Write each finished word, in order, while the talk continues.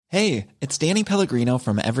Hey, it's Danny Pellegrino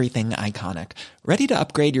from Everything Iconic. Ready to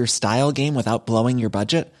upgrade your style game without blowing your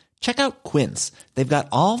budget? Check out Quince. They've got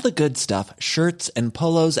all the good stuff, shirts and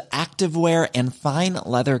polos, activewear, and fine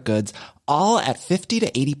leather goods, all at 50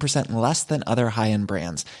 to 80% less than other high-end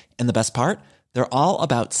brands. And the best part? They're all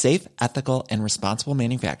about safe, ethical, and responsible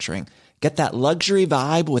manufacturing. Get that luxury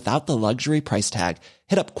vibe without the luxury price tag.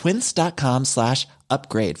 Hit up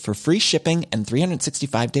quince.com/upgrade for free shipping and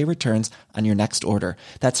 365-day returns on your next order.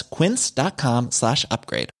 That's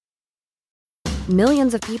quince.com/upgrade.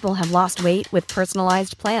 Millions of people have lost weight with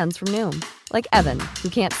personalized plans from Noom. Like Evan, who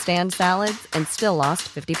can't stand salads and still lost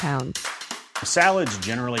 50 pounds. Salads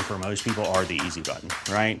generally for most people are the easy button,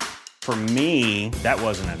 right? For me, that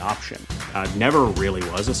wasn't an option. I never really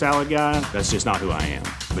was a salad guy. That's just not who I am.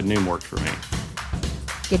 But Noom worked for me.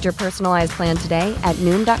 Get your personalized plan today at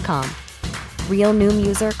Noom.com. Real Noom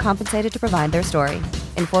user compensated to provide their story.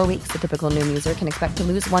 In 4 weeks, the typical Noom user can expect to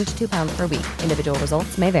lose 1 to 2 pounds per week. Individual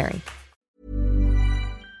results may vary.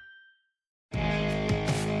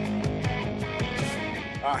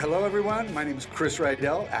 Hello, everyone. My name is Chris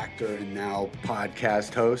Rydell, actor and now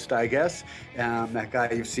podcast host, I guess. That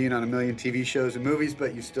guy you've seen on a million TV shows and movies,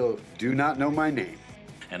 but you still do not know my name.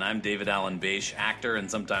 And I'm David Allen Bache, actor and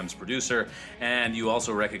sometimes producer. And you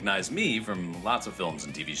also recognize me from lots of films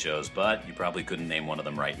and TV shows, but you probably couldn't name one of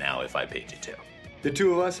them right now if I paid you to. The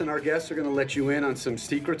two of us and our guests are going to let you in on some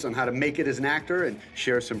secrets on how to make it as an actor and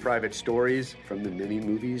share some private stories from the many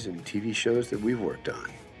movies and TV shows that we've worked on.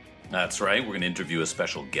 That's right. We're going to interview a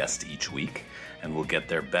special guest each week, and we'll get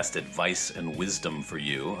their best advice and wisdom for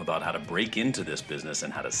you about how to break into this business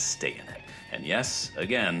and how to stay in it. And yes,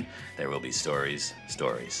 again, there will be stories,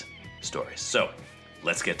 stories, stories. So,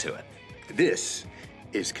 let's get to it. This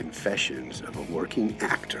is Confessions of a Working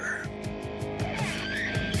Actor.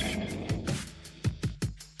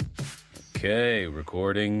 Okay,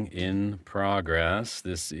 recording in progress.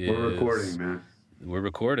 We're recording, man. We're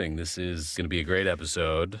recording. This is going to be a great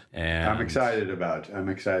episode, and I'm excited about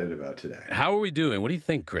today. How are we doing? What do you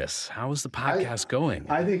think, Chris? How is the podcast going?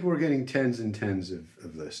 I think we're getting tens and tens of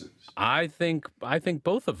listens. I think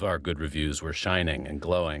both of our good reviews were shining and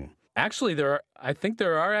glowing. Actually, I think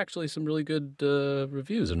there are actually some really good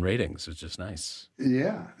reviews and ratings, which is nice.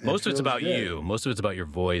 Yeah. Most of it's about you. Most of it's about your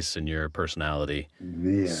voice and your personality.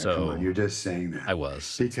 Yeah, so, come on, you're just saying that. I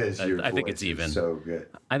was. Because I think it's even. So good.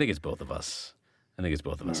 I think it's both of us.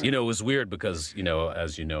 Right. You know, it was weird because,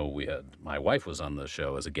 as you know, my wife was on the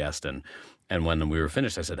show as a guest, and when we were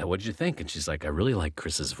finished, I said, "What did you think?" And she's like, "I really like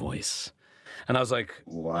Chris's voice." And I was like,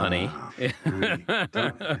 wow. "Honey,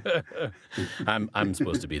 I'm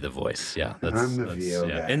supposed to be the voice. Yeah, I'm the VO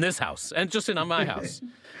guy in this house, and just on my house,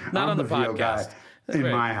 not on the VO podcast. Guy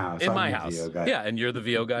in my house. In my house. Yeah, and you're the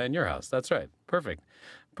VO guy in your house. That's right. Perfect.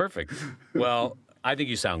 Well, I think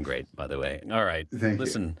you sound great, by the way. All right.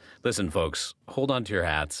 Listen, folks, hold on to your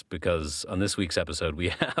hats because on this week's episode, we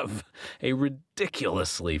have a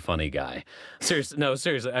ridiculously funny guy.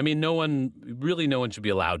 Seriously. I mean, no one should be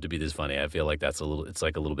allowed to be this funny. I feel like it's a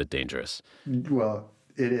little bit dangerous. Well,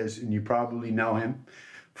 it is. And you probably know him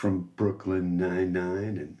from Brooklyn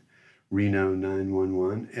Nine-Nine and Reno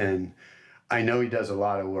 911. And I know he does a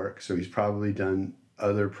lot of work, so he's probably done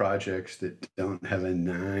other projects that don't have a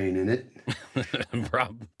 9 in it.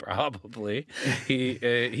 Probably.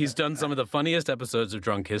 He's done some of the funniest episodes of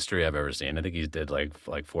Drunk History I've ever seen. I think he did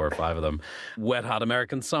like 4 or 5 of them. Wet Hot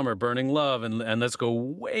American Summer, Burning Love, and let's go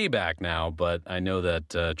way back now. But I know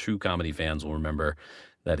that true comedy fans will remember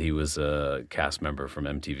that he was a cast member from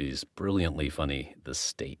MTV's brilliantly funny The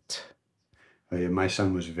State. Oh, yeah, my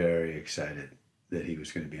son was very excited that he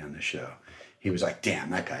was going to be on the show. He was like,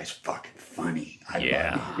 damn, that guy's fucking funny. I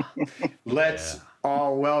love him. Let's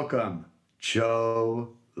all welcome Joe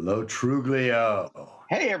Lo Truglio.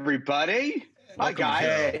 Hey, everybody. Hi, guys.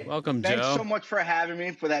 Hey. Welcome, Joe. Thanks so much for having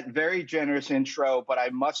me for that very generous intro. But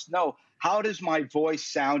I must know, how does my voice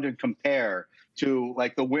sound and compare to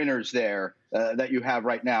like the winners there that you have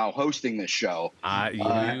right now hosting this show? You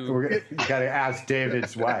got to ask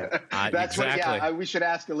David's wife. That's exactly. What, we should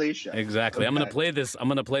ask Alicia. Exactly. Okay. I'm going to play this. I'm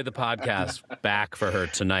going to play the podcast back for her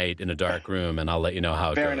tonight in a dark room, and I'll let you know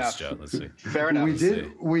how it Fair goes, enough. Joe. Let's see. Fair enough.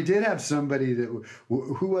 We did have somebody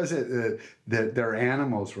who was it that their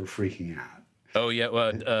animals were freaking out. Oh, yeah.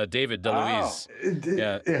 Well, David DeLuise.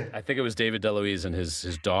 Yeah, I think it was David DeLuise, and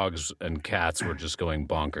his dogs and cats were just going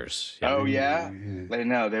bonkers. Yeah. Oh, yeah? I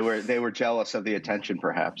know. They were jealous of the attention,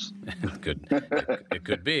 perhaps. It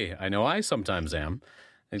could be. I know I sometimes am.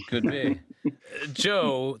 It could be.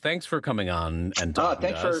 Joe, thanks for coming on and talking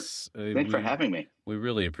to us. Thanks for having me. We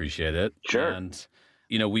really appreciate it. Sure. And,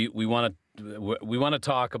 we want to we want to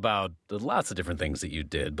talk about lots of different things that you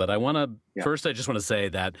did, but I want to first. I just want to say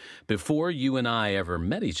that before you and I ever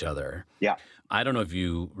met each other, I don't know if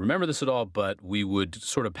you remember this at all, but we would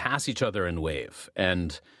sort of pass each other and wave,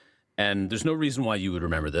 and there's no reason why you would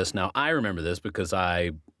remember this. Now I remember this because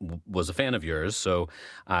I was a fan of yours, so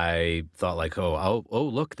I thought like, oh,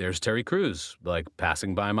 look, there's Terry Crews, like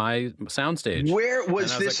passing by my soundstage. Where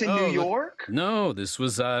was this, like, in New York? No, this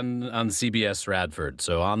was on CBS Radford.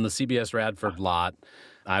 So on the CBS Radford lot,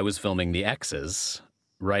 I was filming The X's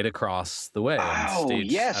right across the way. Oh,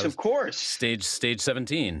 yes, of course. Stage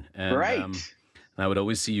 17. And, right. I would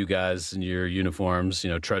always see you guys in your uniforms,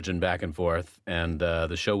 trudging back and forth, and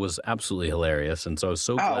the show was absolutely hilarious. And so I was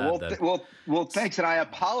so glad well, thanks, and I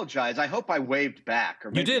apologize. I hope I waved back.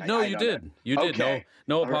 Or you did. No, you did. You did. Okay.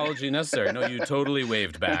 No apology necessary. No, you totally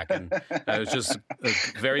waved back, and I was just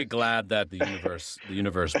very glad that the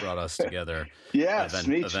universe brought us together. Yes,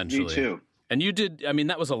 eventually. Me too. And you did. I mean,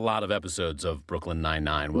 that was a lot of episodes of Brooklyn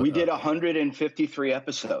Nine-Nine. We did 153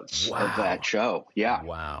 episodes of that show. Yeah.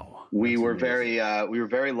 Wow. We were very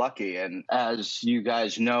lucky, and as you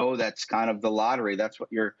guys know, that's kind of the lottery. That's what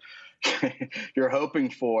you're hoping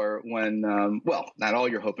for when, not all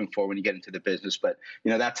you're hoping for when you get into the business, but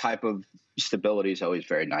that type of stability is always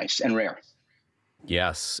very nice and rare.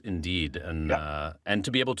 Yes, indeed, and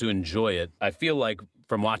to be able to enjoy it, I feel like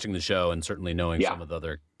from watching the show and certainly knowing some of the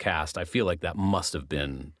other cast, I feel like that must have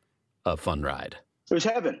been a fun ride. It was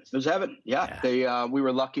heaven. Yeah. We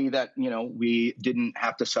were lucky that, we didn't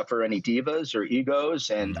have to suffer any divas or egos.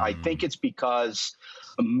 And I think it's because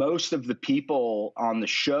most of the people on the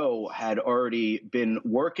show had already been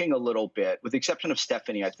working a little bit, with the exception of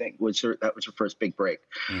Stephanie, I think that was her first big break.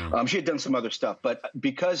 She had done some other stuff, but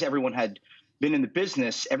because everyone had been in the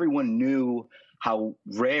business, everyone knew how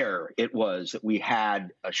rare it was that we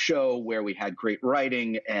had a show where we had great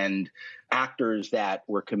writing and actors that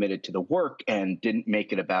were committed to the work and didn't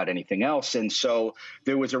make it about anything else. And so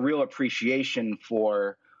there was a real appreciation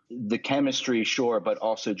for the chemistry, sure, but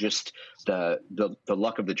also just the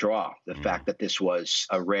luck of the draw, the fact that this was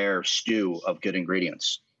a rare stew of good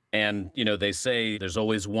ingredients. And, they say there's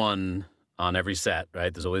always one on every set,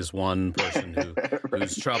 right? There's always one person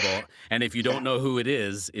who's trouble. And if you don't know who it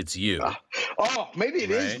is, it's you. Maybe it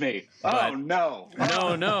is me. No.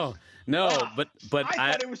 No, but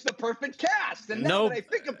I thought it was the perfect cast. And now that I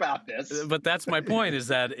think about this. But that's my point, is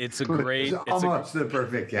that it's a great... Almost the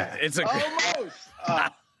perfect cast. Almost.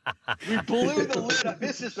 We blew the lid off.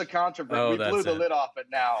 This is the controversy. We blew the lid off it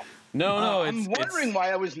now. No. I'm wondering why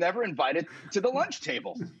I was never invited to the lunch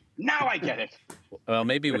table. Now I get it. Well,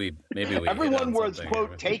 maybe we. Everyone was,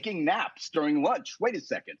 quote, taking naps during lunch. Wait a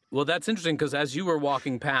second. Well, that's interesting, because as you were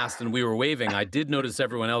walking past and we were waving, I did notice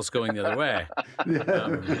everyone else going the other way.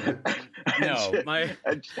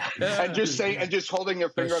 And just holding their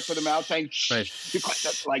finger up to the mouth, saying,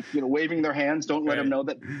 shh, like, waving their hands. Don't let him know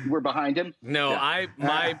that we're behind him. No,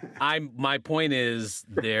 my point is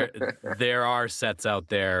there are sets out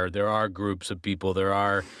there. There are groups of people.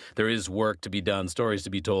 There is work to be done, stories to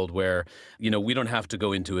be told, where we don't have to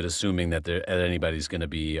go into it assuming that anybody's going to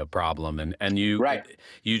be a problem, and you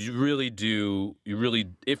really do. You really,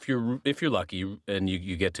 if you're lucky and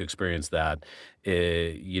you get to experience that,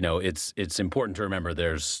 it's important to remember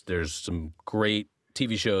there's some great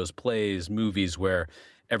TV shows, plays, movies where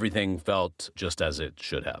everything felt just as it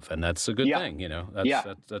should have, and that's a good thing.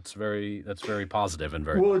 That's very positive and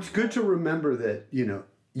very well. It's good to remember that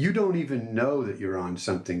you don't even know that you're on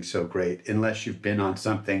something so great unless you've been on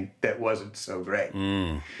something that wasn't so great.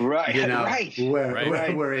 Right.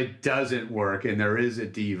 Where it doesn't work and there is a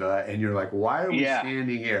diva and you're like, why are we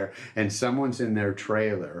standing here and someone's in their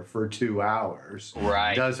trailer for 2 hours,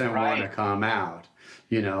 doesn't want to come out.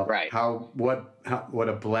 What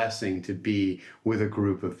a blessing to be with a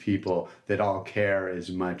group of people that all care as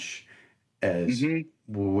much as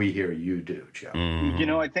we hear you do, Joe.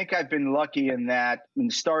 I think I've been lucky in that,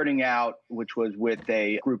 starting out, which was with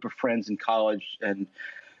a group of friends in college and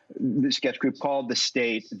the sketch group called The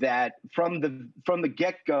State, that from the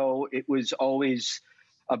get-go, it was always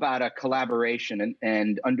about a collaboration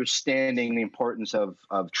and understanding the importance of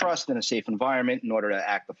trust in a safe environment in order to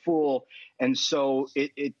act the fool. And so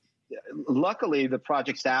it luckily, the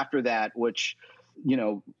projects after that, which,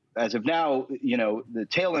 as of now, the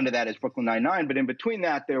tail end of that is Brooklyn Nine-Nine. But in between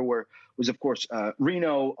that, there was of course,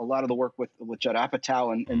 Reno, a lot of the work with Judd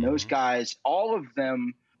Apatow and those guys. All of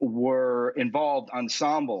them were involved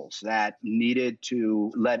ensembles that needed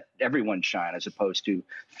to let everyone shine as opposed to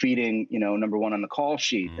feeding, number one on the call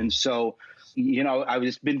sheet. And so, I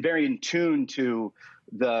was been very in tune to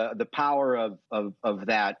the power of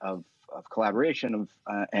collaboration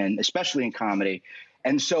and especially in comedy.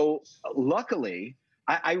 And so luckily,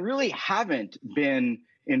 I really haven't been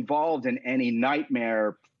involved in any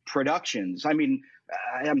nightmare productions. I mean,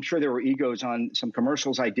 I'm sure there were egos on some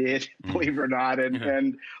commercials I did, believe it or not.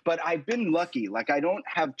 But I've been lucky. Like, I don't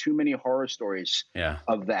have too many horror stories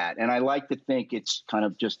of that. And I like to think it's kind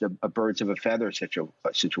of just a birds of a feather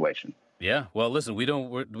situation. Yeah. Well, listen, we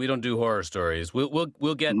don't do horror stories.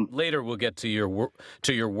 We'll get later. We'll get to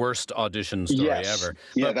your worst audition story ever.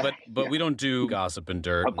 But we don't do gossip and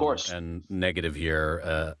dirt, of course, and negative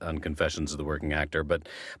here on Confessions of the Working Actor. But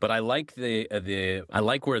I like I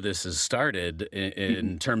like where this has started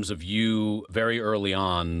in terms of you very early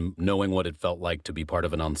on knowing what it felt like to be part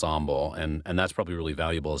of an ensemble, and that's probably really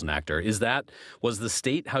valuable as an actor. Was the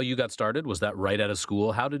State how you got started? Was that right out of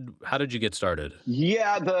school? How did you get started?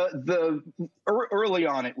 Yeah, early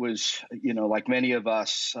on, it was, like many of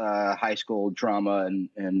us, high school drama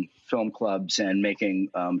and film clubs and making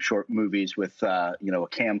short movies with, a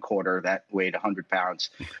camcorder that weighed 100 pounds.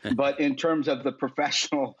 But in terms of the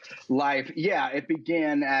professional life, it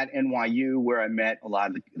began at NYU, where I met a lot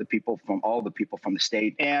of the people from the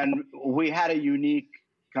State. And we had a unique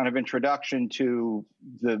kind of introduction to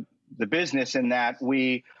the business in that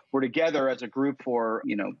we were together as a group for,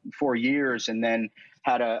 4 years, and then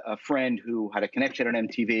had a friend who had a connection on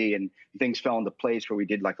MTV, and things fell into place where we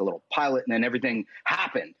did like a little pilot, and then everything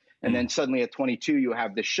happened. And then suddenly at 22, you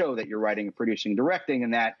have this show that you're writing and producing and directing,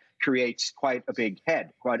 and that creates quite a big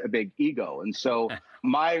head, quite a big ego. And so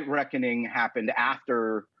my reckoning happened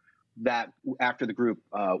after the group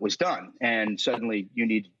was done. And suddenly I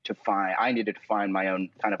needed to find my own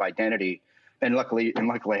kind of identity. And luckily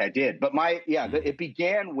I did. But it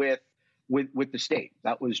began with the State.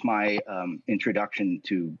 That was my introduction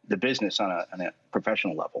to the business on a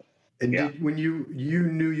professional level. And when you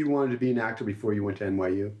knew you wanted to be an actor before you went to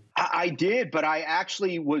NYU? I did, but I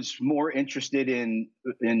actually was more interested in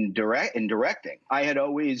directing. I had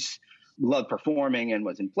always loved performing and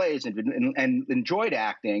was in plays and enjoyed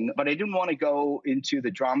acting, but I didn't want to go into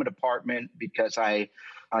the drama department because I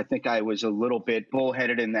think I was a little bit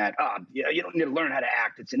bullheaded in that, you don't need to learn how to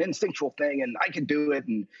act. It's an instinctual thing, and I can do it.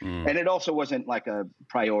 And it also wasn't like a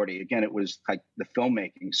priority. Again, it was like the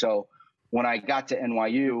filmmaking. So when I got to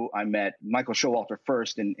NYU, I met Michael Showalter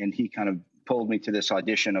first, and he kind of pulled me to this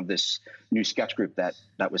audition of this new sketch group that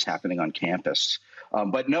was happening on campus.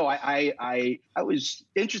 But no, I was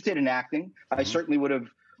interested in acting. I certainly would have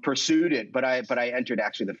pursued it, but I entered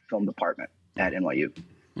actually the film department at NYU.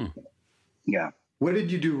 Yeah. What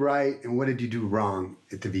did you do right and what did you do wrong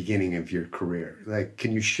at the beginning of your career? Like,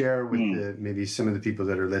 can you share with maybe some of the people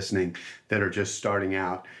that are listening that are just starting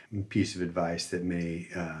out a piece of advice that may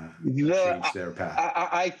change their path?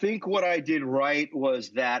 I think what I did right was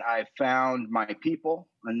that I found my people,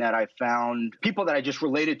 and that I found people that I just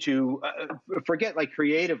related to, forget like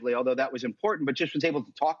creatively, although that was important, but just was able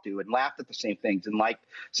to talk to and laughed at the same things and liked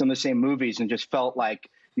some of the same movies and just felt like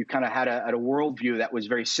you kind of had a worldview that was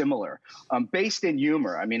very similar, based in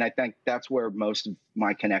humor. I mean, I think that's where most of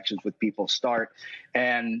my connections with people start.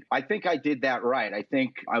 And I think I did that right. I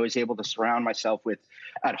think I was able to surround myself with,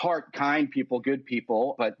 at heart, kind people, good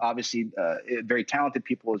people, but obviously very talented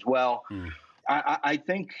people as well. I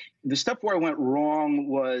think the stuff where I went wrong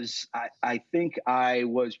was I think I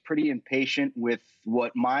was pretty impatient with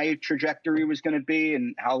what my trajectory was going to be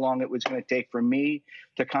and how long it was going to take for me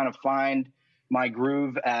to kind of find my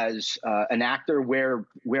groove as an actor, where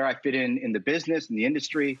I fit in the business, in the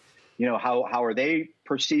industry. How are they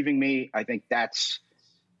perceiving me? I think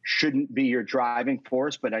shouldn't be your driving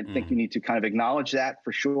force, but I think you need to kind of acknowledge that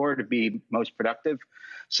for sure to be most productive.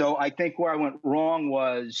 So I think where I went wrong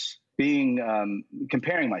was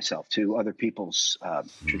comparing myself to other people's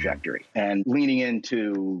trajectory and leaning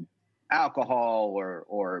into alcohol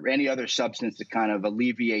or any other substance to kind of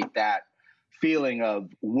alleviate that feeling of,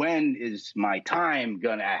 when is my time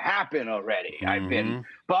gonna happen already? I've been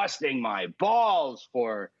busting my balls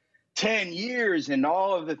for 10 years, and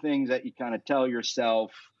all of the things that you kind of tell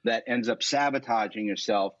yourself that ends up sabotaging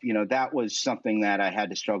yourself. That was something that I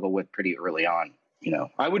had to struggle with pretty early on.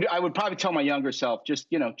 I would probably tell my younger self, just,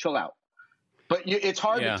 chill out. But it's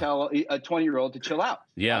hard to tell a 20-year-old to chill out.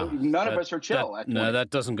 Yeah. None of us are chill. No,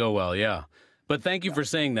 that doesn't go well. Yeah. But thank you for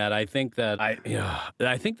saying that. I think that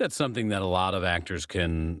I think that's something that a lot of actors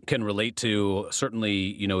can relate to.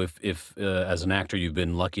 Certainly, if as an actor you've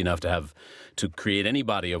been lucky enough to create any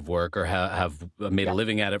body of work or have made a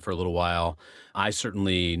living at it for a little while, I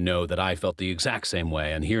certainly know that I felt the exact same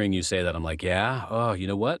way. And hearing you say that, I'm like, you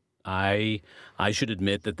know what? I should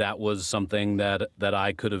admit that was something that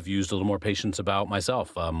I could have used a little more patience about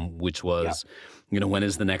myself, which was when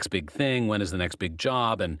is the next big thing? When is the next big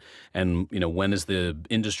job? And when is the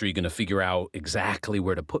industry going to figure out exactly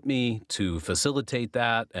where to put me to facilitate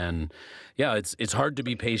that? And yeah, it's hard to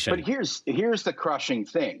be patient. But here's the crushing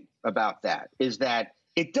thing about that is that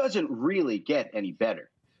it doesn't really get any better.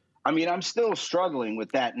 I mean, I'm still struggling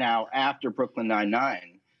with that now after Brooklyn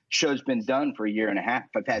Nine-Nine. Show's been done for a year and a half.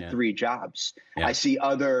 I've had 3 jobs. Yeah. I see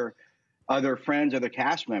other friends, other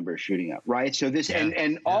cast members shooting up, right? So this,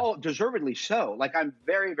 and all deservedly so. Like, I'm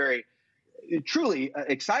very, very, truly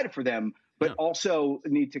excited for them, but also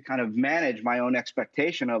need to kind of manage my own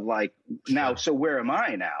expectation of like, now, so where am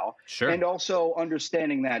I now? Sure. And also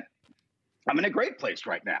understanding that I'm in a great place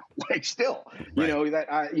right now. Like, still,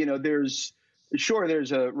 there's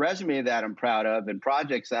a resume that I'm proud of and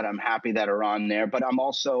projects that I'm happy that are on there, but I'm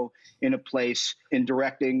also in a place in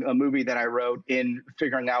directing a movie that I wrote, in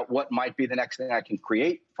figuring out what might be the next thing I can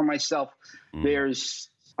create for myself.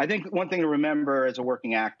 I think one thing to remember as a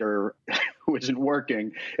working actor who isn't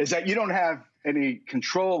working is that you don't have any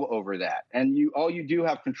control over that. And all you do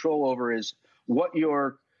have control over is what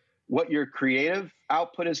your creative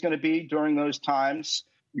output is going to be during those times.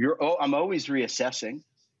 I'm always reassessing,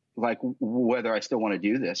 like, whether I still want to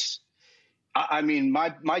do this. I mean,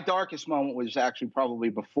 my darkest moment was actually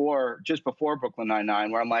probably just before Brooklyn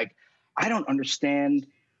Nine-Nine, where I'm like, I don't understand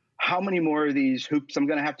how many more of these hoops I'm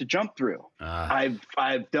going to have to jump through.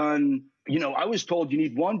 I've done, I was told you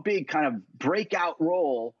need one big kind of breakout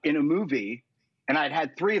role in a movie. And I'd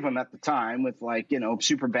had 3 of them at the time with, like,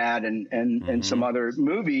 Superbad and some other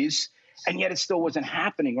movies. And yet it still wasn't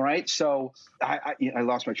happening, right? So I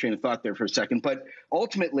lost my train of thought there for a second. But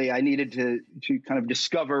ultimately, I needed to kind of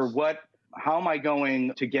discover how am I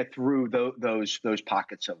going to get through those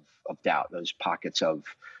pockets of doubt, those pockets of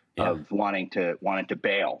wanting to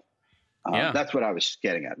bail. That's what I was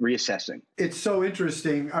getting at, reassessing. It's so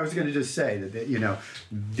interesting. I was going to just say that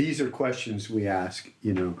these are questions we ask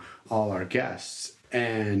all our guests.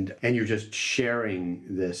 And you're just sharing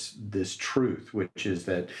this truth, which is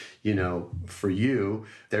that, for you,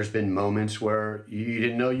 there's been moments where you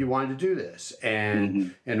didn't know you wanted to do this.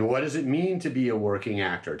 And and what does it mean to be a working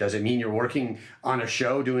actor? Does it mean you're working on a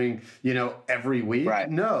show doing, every week? Right.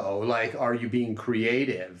 No. Like, are you being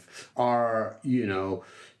creative? Are,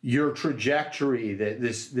 your trajectory, that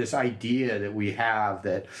this idea that we have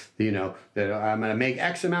that, that I'm going to make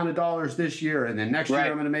X amount of dollars this year, and then next year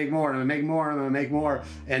I'm going to make more, and I'm going to make more, and I'm going to make more.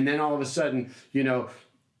 And then all of a sudden,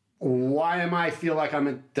 why am I feel like I'm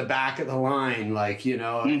at the back of the line? Like,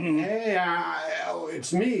 hey,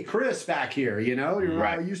 it's me, Chris, back here,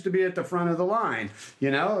 I used to be at the front of the line,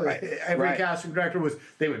 Every casting director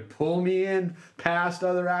they would pull me in past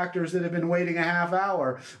other actors that had been waiting a half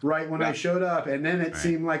hour right when I showed up. And then it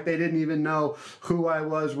seemed like they didn't even know who I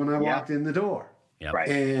was when I walked in the door. Yep. Right.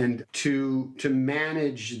 And to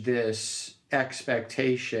manage this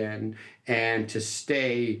expectation and to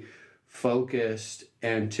stay focused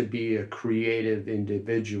and to be a creative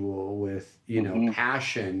individual with,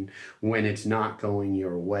 passion when it's not going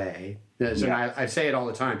your way. And I say it all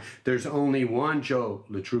the time. There's only one Joe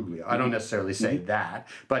Lo Truglio. I don't necessarily say that,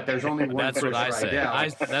 but there's only one. That's what I say.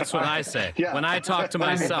 That's what I say. When I talk to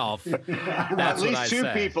myself, that's what I say. At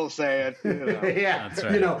least 2 people say it. Yeah, that's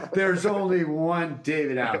right. There's only one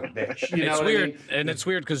David Allenbitch. It's weird, and it's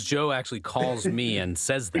weird because Joe actually calls me and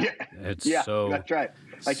says that. That's right.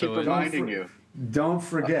 I keep reminding you. Don't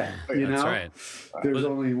forget, That's right. There's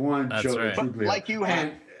only one Joe Lo Truglio. Like you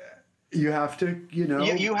have. You have to,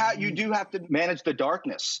 You do have to manage the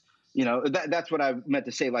darkness. That's what I meant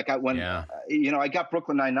to say. Like I got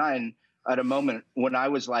Brooklyn Nine-Nine at a moment when I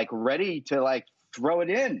was like ready to like throw it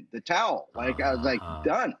in the towel. Like I was like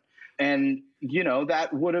done. And that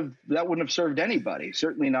wouldn't have served anybody.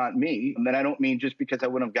 Certainly not me. And I don't mean just because I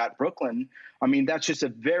wouldn't have got Brooklyn. I mean, that's just a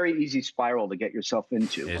very easy spiral to get yourself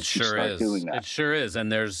into. It sure is. Doing that. It sure is.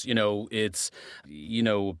 And there's, it's,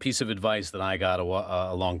 a piece of advice that I got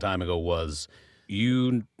a long time ago was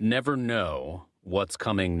you never know what's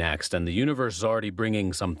coming next, and the universe is already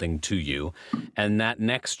bringing something to you, and that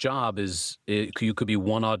next job you could be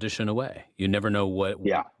one audition away. You never know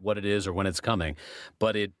what it is or when it's coming,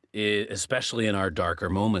 but it especially in our darker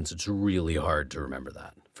moments, it's really hard to remember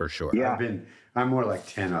that for sure. Yeah, I'm more like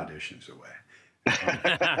 10 auditions away.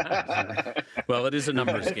 Well, it is a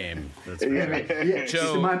numbers game. That's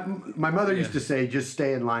Joe, my mother used to say, "Just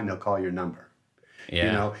stay in line; they'll call your number."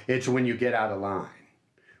 Yeah, it's when you get out of line.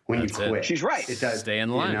 When you quit. She's right. It does. Stay in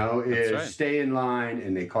line. Stay in line,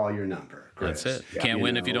 and they call your number, Chris. That's it. Yeah. Can't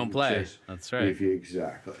win if you don't play. That's right.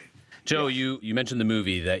 Exactly. Joe, you mentioned the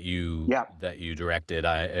movie that you directed.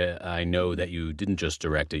 I know that you didn't just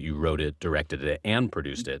direct it; you wrote it, directed it, and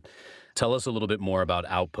produced it. Tell us a little bit more about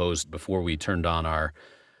Outpost before we turned on our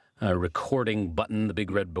recording button, the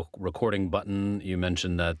big red recording button. You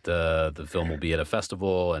mentioned that the film will be at a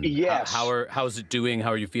festival. And yes. How is it doing?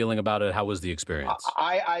 How are you feeling about it? How was the experience?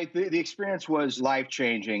 The experience was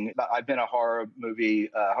life-changing. I've been a horror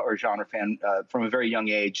genre fan from a very young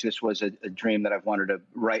age. This was a dream that I've wanted to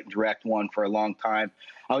write and direct one for a long time.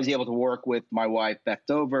 I was able to work with my wife, Beth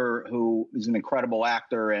Dover, who is an incredible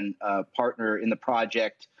actor and partner in the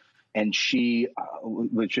project. And she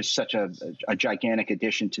was just such a gigantic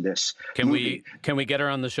addition to this movie. Can we get her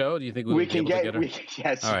on the show? Do you think we can get her?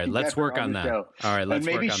 Yes. All right, let's work on that. All right, let's work on that. And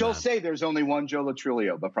maybe she'll say there's only one Joe Lo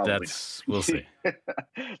Truglio, but probably we'll see.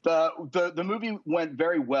 The movie went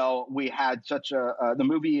very well. We had the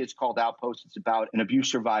movie is called Outpost. It's about an abuse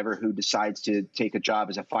survivor who decides to take a job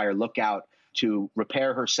as a fire lookout to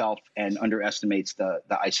repair herself and underestimates the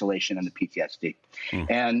isolation and the PTSD.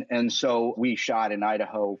 And so we shot in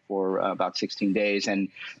Idaho for about 16 days. And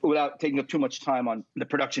without taking up too much time on the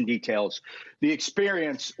production details, the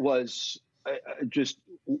experience was just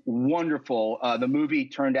wonderful. The movie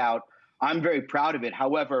turned out, I'm very proud of it.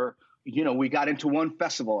 However, we got into one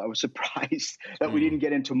festival. I was surprised that we didn't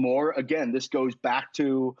get into more. Again, this goes back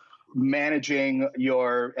to managing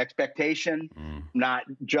your expectation, not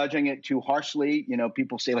judging it too harshly.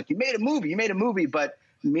 People say like, you made a movie, but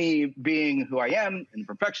me being who I am and the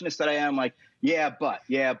perfectionist that I am, like, but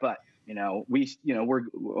we're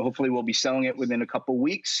hopefully we'll be selling it within a couple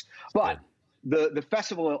weeks. But the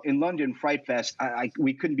festival in London, Fright Fest,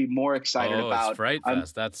 we couldn't be more excited about. It's Fright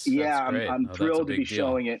Fest. That's great. I'm thrilled to be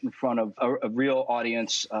showing it in front of a real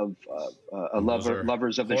audience of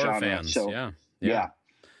lovers of the genre. Fans. So yeah.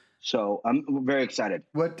 So I'm very excited.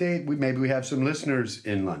 What date? Maybe we have some listeners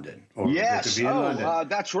in London. Or yes. London.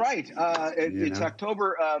 That's right. It's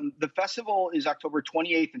October. The festival is October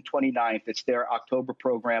 28th and 29th. It's their October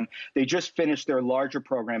program. They just finished their larger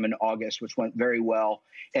program in August, which went very well.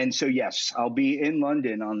 And so, yes, I'll be in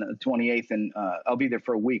London on the 28th, and I'll be there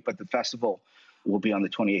for a week. But the festival will be on the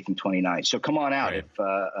 28th and 29th. So come on out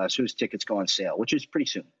as soon as tickets go on sale, which is pretty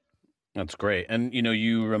soon. That's great. And,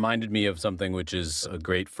 you reminded me of something which is a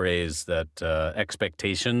great phrase, that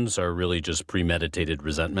expectations are really just premeditated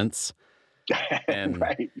resentments. And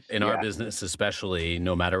in our business especially,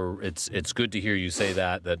 no matter, it's good to hear you say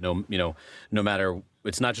that no matter,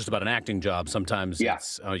 it's not just about an acting job. Sometimes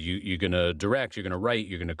it's you're going to direct, you're going to write,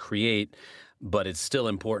 you're going to create. But it's still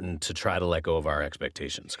important to try to let go of our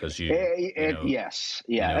expectations because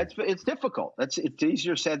it's difficult. It's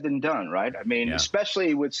easier said than done, right? I mean,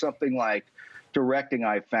 especially with something like directing,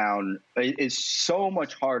 I found is so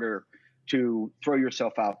much harder to throw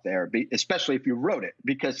yourself out there, especially if you wrote it,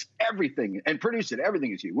 because everything and produced it,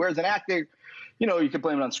 everything is you. Whereas an actor, you can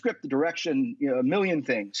blame it on script, the direction, a million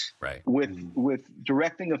things. Right. With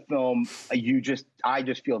directing a film, I just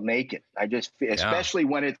feel naked. Especially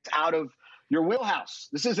when it's out of your wheelhouse.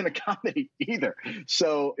 This isn't a comedy either.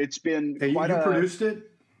 So it's been you produced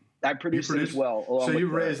it? I produced it as well. So you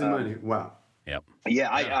raised the money. Wow. Yep. Yeah,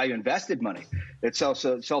 I invested money. It's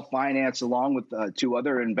also self-financed along with two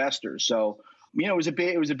other investors. So, it was a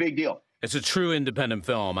big deal. It's a true independent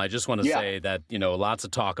film. I just want to say that, lots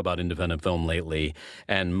of talk about independent film lately,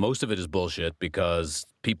 and most of it is bullshit because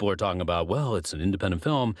people are talking about, well, it's an independent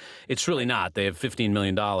film. It's really not. They have $15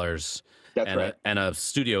 million. And a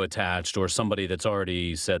studio attached or somebody that's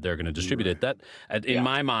already said they're going to distribute it. That, in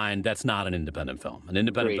my mind, that's not an independent film. An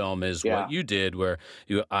independent film is what you did, where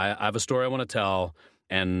I have a story I want to tell,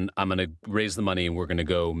 and I'm going to raise the money, and we're going to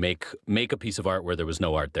go make a piece of art where there was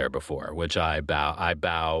no art there before. Which I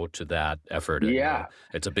bow to that effort. And,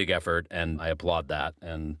 it's a big effort, and I applaud that.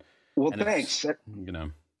 And thanks.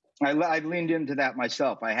 I leaned into that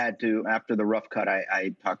myself. I had to, after the rough cut,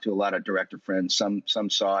 I talked to a lot of director friends. Some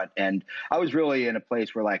saw it. And I was really in a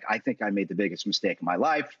place where, I think I made the biggest mistake of my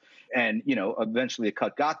life. And, eventually a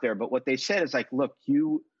cut got there. But what they said is look,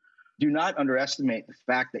 you do not underestimate the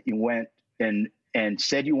fact that you went and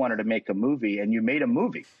said you wanted to make a movie, and you made a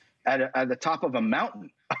movie at the top of a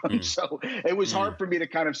mountain. So it was hard for me to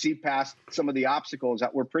kind of see past some of the obstacles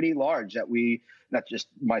that were pretty large that we, not just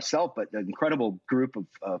myself, but an incredible group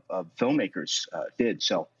of filmmakers did.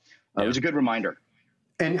 So it was a good reminder.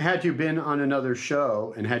 And had you been on another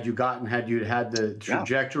show and had you had the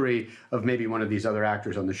trajectory of maybe one of these other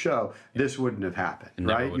actors on the show, this wouldn't have happened,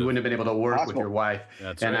 right? You wouldn't have been able to work with your wife.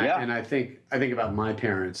 That's and right. And I think about my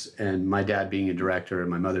parents and my dad being a director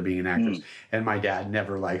and my mother being an actress, and my dad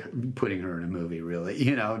never putting her in a movie really,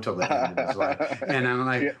 until the end of his life. And I'm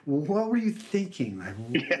like, what were you thinking?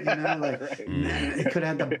 Man, it could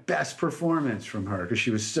have had the best performance from her because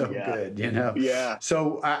she was so good, Yeah.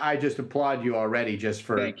 So I just applaud you already just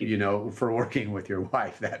for for working with your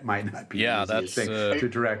wife. That might not be the easiest thing to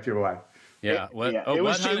direct your wife. Yeah. What?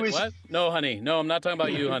 What? No, honey. No, I'm not talking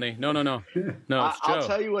about you, honey. No. No, it's Joe. I'll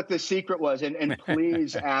tell you what the secret was, and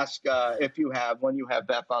please ask if you have, when you have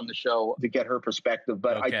Beth on the show, to get her perspective.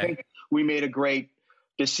 But I think we made a great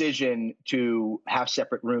decision to have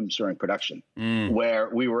separate rooms during production, where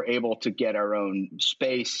we were able to get our own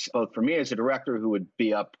space, both for me as a director who would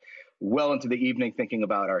be up well into the evening thinking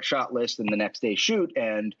about our shot list and the next day's shoot,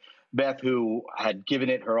 and Beth, who had given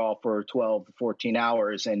it her all for 12 to 14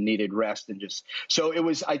 hours and needed rest, and so it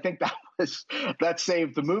was, I think that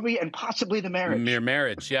saved the movie and possibly the marriage. Mere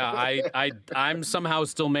marriage. Yeah. I'm somehow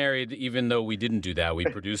still married, even though we didn't do that. We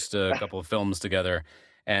produced a couple of films together,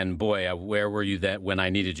 and boy, where were you when I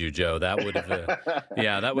needed you, Joe? That would have,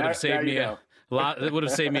 that would have saved me a lot. It would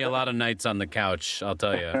have saved me a lot of nights on the couch, I'll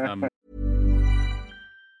tell you.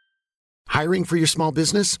 Hiring for your small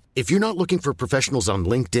business? If you're not looking for professionals on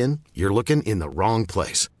LinkedIn, you're looking in the wrong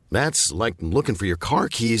place. That's like looking for your car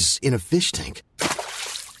keys in a fish tank.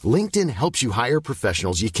 LinkedIn helps you hire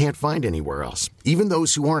professionals you can't find anywhere else, even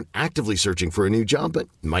those who aren't actively searching for a new job but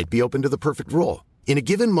might be open to the perfect role. In a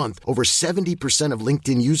given month, over 70% of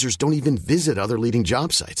LinkedIn users don't even visit other leading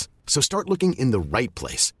job sites. So start looking in the right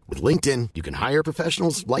place. With LinkedIn, you can hire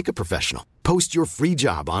professionals like a professional. Post your free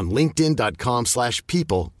job on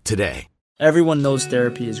linkedin.com/people today. Everyone knows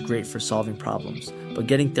therapy is great for solving problems, but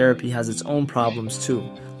getting therapy has its own problems too,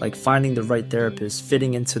 like finding the right therapist,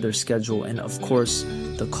 fitting into their schedule, and of course,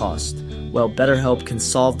 the cost. Well, BetterHelp can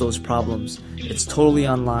solve those problems. It's totally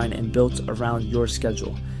online and built around your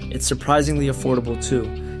schedule. It's surprisingly affordable too.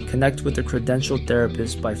 Connect with a credentialed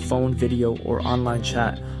therapist by phone, video, or online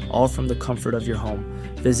chat, all from the comfort of your home.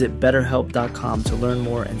 Visit BetterHelp.com to learn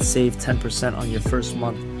more and save 10% on your first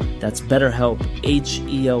month. That's BetterHelp,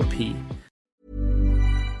 H-E-L-P.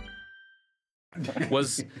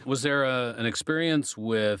 Was there an experience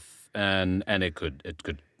with, and it could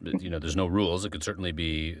there's no rules, it could certainly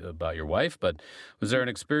be about your wife, but was there an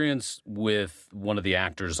experience with one of the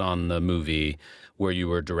actors on the movie where you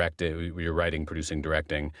were writing, producing,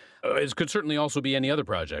 directing? It could certainly also be any other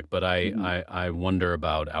project, but I wonder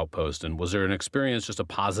about Outpost. And was there an experience, just a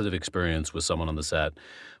positive experience with someone on the set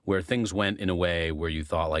where things went in a way where you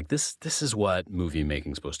thought, like, this is what movie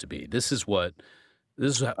making is supposed to be. This is what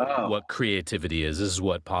creativity is. This is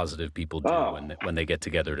what positive people do when they get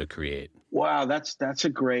together to create. Wow, that's a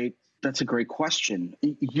great question.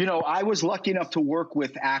 I was lucky enough to work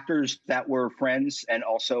with actors that were friends and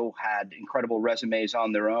also had incredible resumes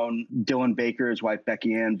on their own. Dylan Baker, his wife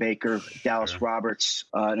Becky Ann Baker, Dallas Roberts,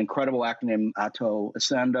 an incredible actor named Ato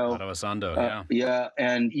Asando. Yeah,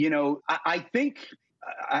 and I think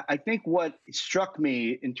what struck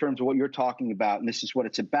me in terms of what you're talking about, and this is what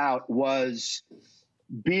it's about, was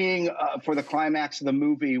being for the climax of the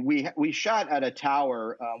movie. We shot at a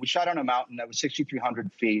tower. We shot on a mountain that was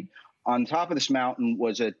 6,300 feet. On top of this mountain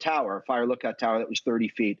was a tower, a fire lookout tower that was 30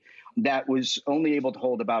 feet, that was only able to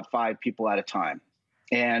hold about 5 people at a time.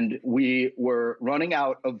 And we were running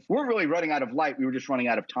out of light. We were just running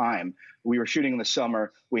out of time. We were shooting in the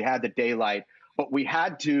summer. We had the daylight. But we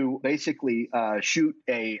had to basically shoot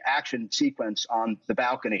a action sequence on the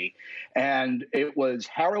balcony, and it was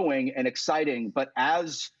harrowing and exciting. But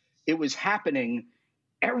as it was happening,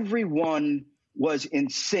 everyone was in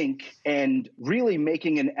sync and really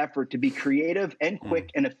making an effort to be creative and quick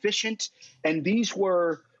and efficient. And these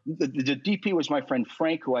were the DP was my friend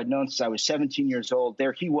Frank, who I'd known since I was 17 years old.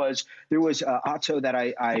 There was Otto that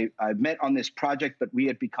I met on this project, but we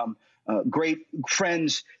had become great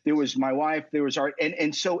friends. There was my wife, there was Art,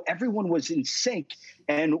 and so everyone was in sync,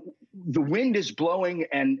 and the wind is blowing,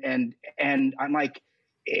 and I'm like,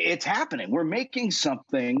 it's happening. We're making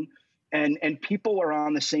something, and people are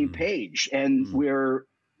on the same page, and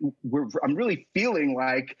I'm really feeling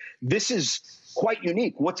like this is quite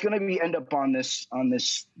unique. What's going to end up on this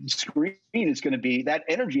screen is going to be, that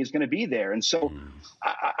energy is going to be there, and so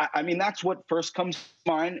I mean, that's what first comes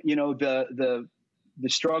to mind. The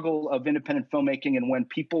struggle of independent filmmaking, and when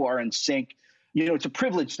people are in sync, it's a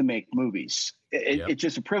privilege to make movies. It's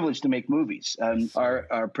just a privilege to make movies.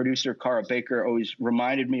 Our producer, Cara Baker, always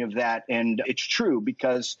reminded me of that. And it's true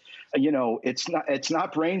because, it's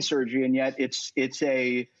not brain surgery. And yet it's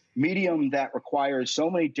a medium that requires so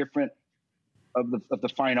many different of the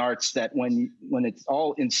fine arts that when it's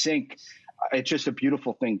all in sync, it's just a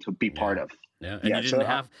beautiful thing to be part of. Yeah. And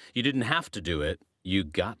you didn't have to do it. You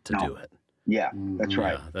got to do it. Yeah, that's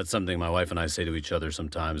right. Yeah, that's something my wife and I say to each other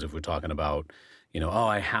sometimes if we're talking about,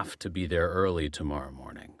 I have to be there early tomorrow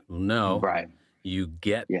morning. Well, no, right. You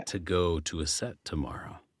get to go to a set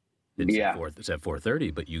tomorrow. It's at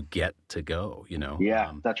 4:30, but you get to go,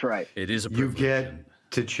 Yeah, that's right. It is a privilege. You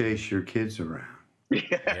get to chase your kids around.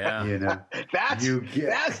 Yeah. That's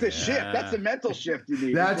the shift. That's the mental shift you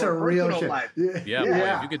need. That's a real shift. Life. Yeah. Boy,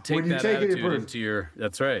 if you could take that attitude into your,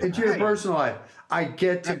 that's right. Into your personal life. I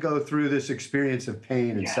get to go through this experience of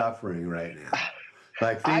pain and suffering right now.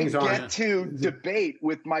 Like things I get to debate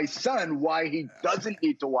with my son why he doesn't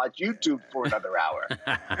need to watch YouTube for another hour.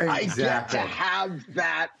 Exactly. I get to have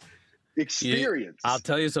that experience. I'll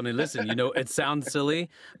tell you something. Listen, it sounds silly,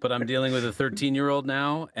 but I'm dealing with a 13-year-old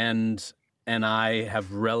now, and I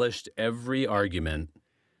have relished every argument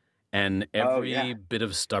and every bit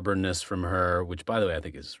of stubbornness from her, which, by the way, I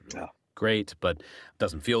think is really great, but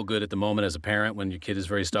doesn't feel good at the moment as a parent when your kid is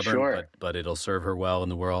very stubborn, Sure. but it'll serve her well in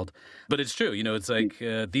the world. But it's true. It's like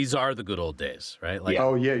these are the good old days, right? Like,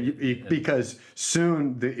 because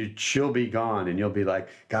soon she'll be gone and you'll be like,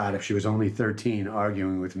 God, if she was only 13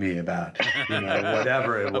 arguing with me about,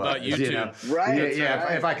 whatever it was. About YouTube. Right.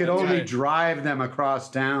 Yeah, if I could only drive them across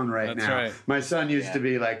town right That's now. right. My son used to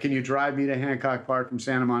be like, can you drive me to Hancock Park from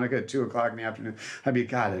Santa Monica at 2 o'clock in the afternoon? I'd be,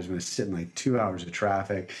 God, I was going to sit in like 2 hours of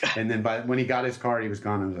traffic. And then when he got his car, he was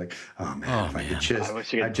gone. I was like, oh man, if I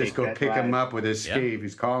could I'd just go pick him up with his skate.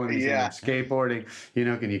 He's calling me, saying, I'm skateboarding.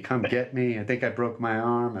 Can you come get me? I think I broke my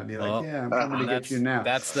arm. I'd be like, I'm coming to get you now.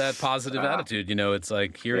 That's that positive attitude. It's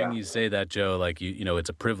like hearing you say that, Joe, like, it's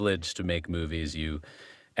a privilege to make movies.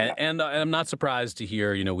 And I'm not surprised to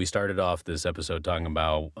hear, we started off this episode talking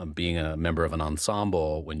about being a member of an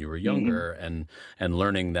ensemble when you were younger and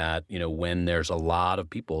learning that, when there's a lot of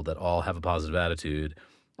people that all have a positive attitude,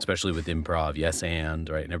 especially with improv, yes, and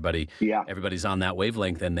right, and everybody's on that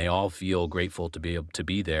wavelength, and they all feel grateful to be able to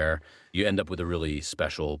be there. You end up with a really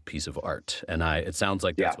special piece of art, and it sounds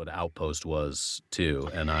like that's what Outpost was too.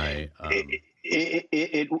 And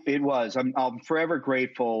it was. I'm forever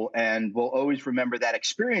grateful, and will always remember that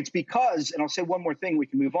experience because. And I'll say one more thing. We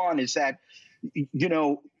can move on. Is that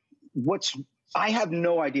I have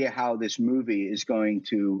no idea how this movie is going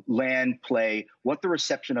to land, play, what the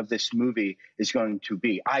reception of this movie is going to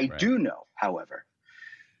be. I do know, however,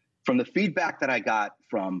 from the feedback that I got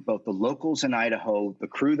from both the locals in Idaho, the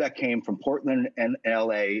crew that came from Portland and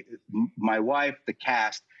LA, my wife, the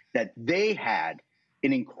cast, that they had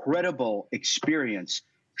an incredible experience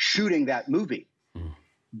shooting that movie.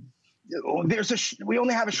 We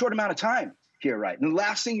only have a short amount of time here, right? And the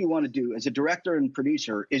last thing you want to do as a director and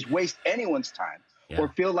producer is waste anyone's time or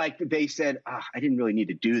feel like they said, I didn't really need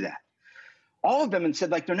to do that. All of them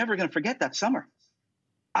said, like, they're never going to forget that summer.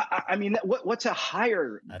 I mean, what's a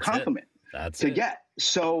higher compliment to get?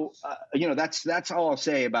 So, that's all I'll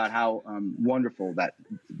say about how wonderful that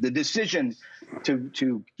the decision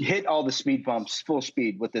to hit all the speed bumps, full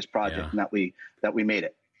speed with this project, and that we made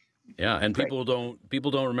it. Yeah, and people don't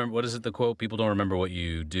remember, what is it, the quote? People don't remember what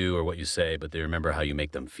you do or what you say, but they remember how you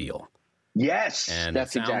make them feel. Yes, and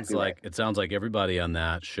that's exactly right. It sounds like everybody on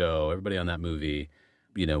that show, everybody on that movie,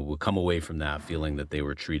 will come away from that feeling that they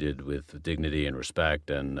were treated with dignity and respect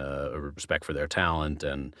and respect for their talent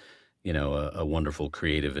and, a wonderful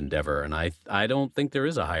creative endeavor. And I don't think there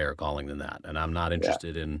is a higher calling than that. And I'm not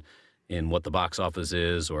interested in what the box office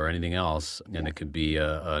is or anything else. And it could be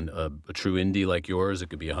a true indie like yours. It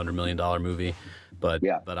could be a $100 million movie. But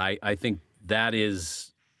I think that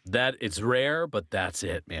it's rare, but that's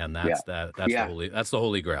it, man. That's the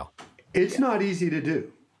holy grail. It's not easy to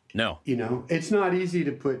do. No. It's not easy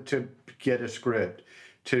to get a script,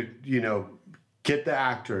 to, get the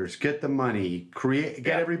actors, get the money, get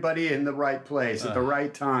everybody in the right place at the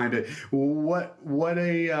right time. What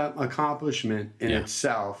a accomplishment in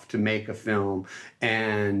itself to make a film.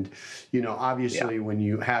 And obviously when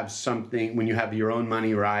you have your own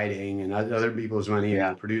money writing and other people's money and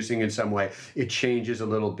you're producing in some way, it changes a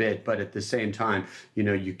little bit. But at the same time,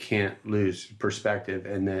 you can't lose perspective,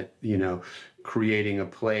 and that creating a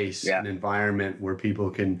place, an environment where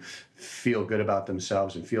people can feel good about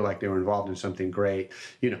themselves and feel like they were involved in something great.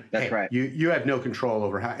 That's right. You have no control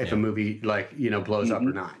over if a movie blows up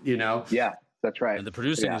or not. Yeah, that's right. And the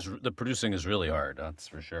producing is really hard. That's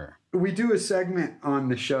for sure. We do a segment on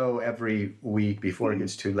the show every week before it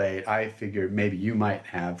gets too late. I figured maybe you might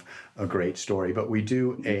have a great story, but we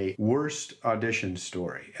do a worst audition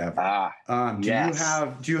story ever.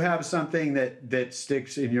 Do you have something that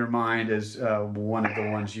sticks in your mind as one of the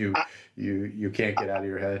ones you can't get out of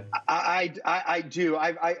your head? I do.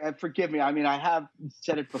 I forgive me. I mean, I have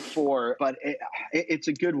said it before, but it's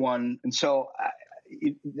a good one. And so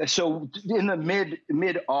in the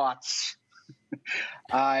mid-aughts,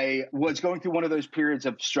 I was going through one of those periods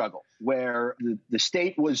of struggle where the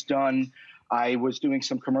state was done. I was doing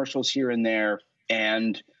some commercials here and there,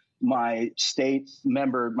 and my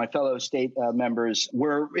fellow state members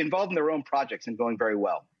were involved in their own projects and going very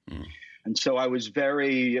well. And so I was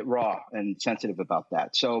very raw and sensitive about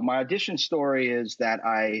that. So my audition story is that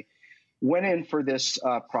I went in for this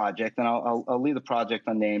project, and I'll leave the project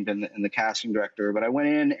unnamed and the casting director, but I went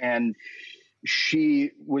in and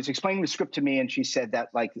she was explaining the script to me, and she said that,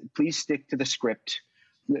 like, please stick to the script,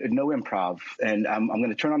 no improv. And I'm going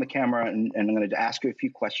to turn on the camera and I'm going to ask you a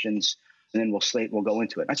few questions, and then we'll go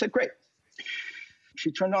into it. I said, great.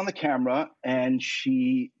 She turned on the camera, and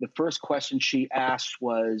the first question she asked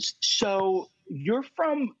was, so you're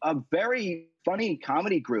from a very funny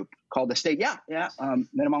comedy group called The State. Yeah. Met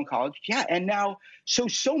them on college. Yeah. And now,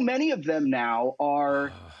 so many of them now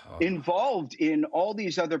are involved in all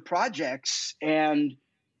these other projects, and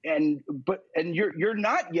you're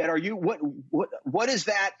not yet. Are you? What is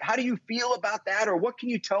that? How do you feel about that? Or what can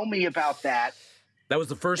you tell me about that? That was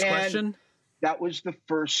the first question? That was the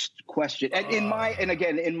first question. And in my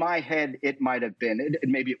head, it might have been,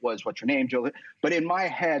 maybe it was, what's your name, Joe? But in my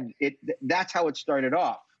head, that's how it started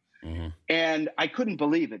off. Mm-hmm. And I couldn't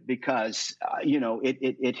believe it because,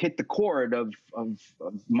 it hit the chord of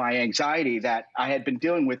my anxiety that I had been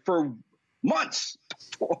dealing with for months.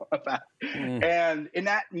 And in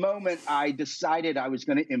that moment, I decided I was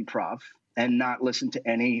going to improv and not listen to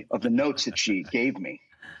any of the notes that she gave me.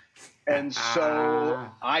 And so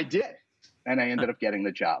I did. And I ended up getting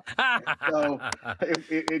the job. So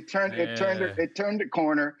it turned a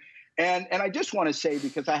corner. And I just want to say,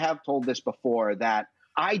 because I have told this before, that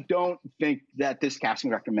I don't think that this casting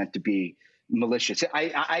director meant to be malicious.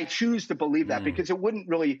 I choose to believe that because it wouldn't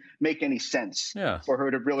really make any sense for her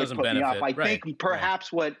to really put me off. I think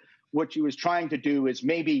perhaps what she was trying to do is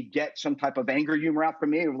maybe get some type of anger humor out from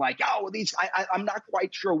me, like, I'm not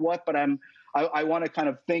quite sure what, but I want to kind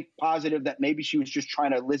of think positive that maybe she was just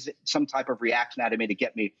trying to elicit some type of reaction out of me to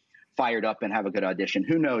get me fired up and have a good audition.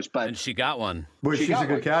 Who knows? But she got one. Well, she's a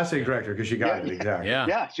good casting director because she got it. Exactly.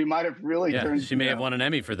 Yeah, she might have really turned. She may have won an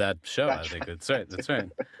Emmy for that show. I think that's right. That's right.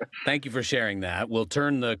 Thank you for sharing that. We'll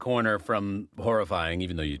turn the corner from horrifying,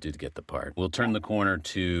 even though you did get the part. We'll turn the corner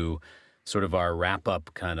to sort of our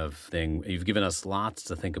wrap-up kind of thing. You've given us lots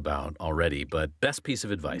to think about already, but best piece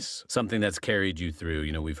of advice, something that's carried you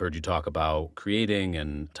through. We've heard you talk about creating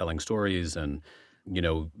and telling stories, and,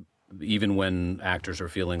 even when actors are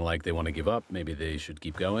feeling like they want to give up, maybe they should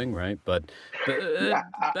keep going, right? But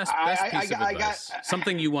best piece of advice,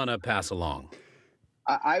 something you want to pass along.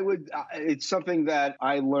 It's something that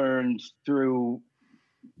I learned through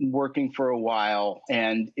working for a while,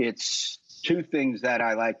 and it's two things that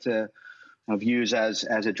I like to use as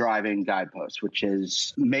a driving guidepost, which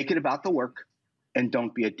is make it about the work and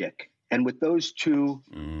don't be a dick. And with those two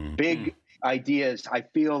big ideas, I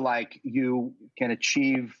feel like you can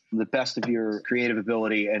achieve the best of your creative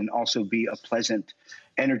ability and also be a pleasant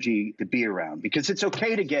energy to be around, because it's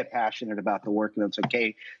okay to get passionate about the work and it's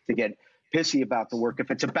okay to get pissy about the work if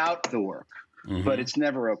it's about the work, but it's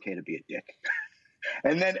never okay to be a dick.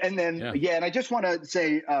 And I just want to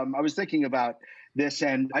say, I was thinking about this,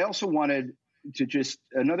 and I also wanted to just,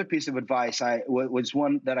 another piece of advice was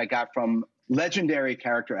one that I got from legendary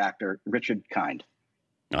character actor Richard Kind.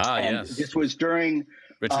 Yes. This was during.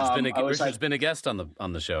 Richard's been a guest on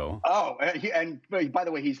the show. Oh, and by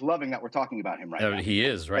the way, he's loving that we're talking about him right now. He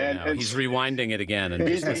is now. He's rewinding it again, and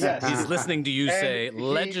he's listening to you say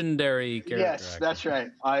legendary character Yes, actor. That's right.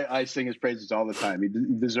 I sing his praises all the time. He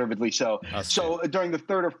deservedly so. So during the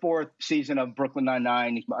third or fourth season of Brooklyn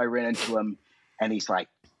Nine-Nine, I ran into him, and he's like,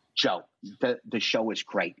 Joe, the show is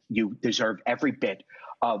great. You deserve every bit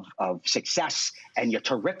of success, and you're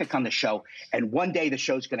terrific on the show. And one day the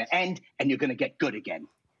show's going to end, and you're going to get good again.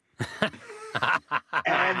 and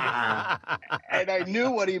I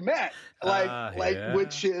knew what he meant,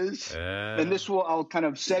 which is, and I'll kind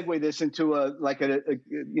of segue this into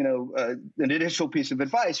an initial piece of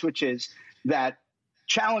advice, which is that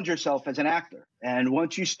challenge yourself as an actor. And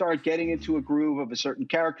once you start getting into a groove of a certain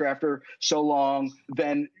character after so long,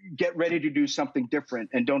 then get ready to do something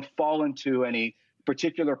different and don't fall into any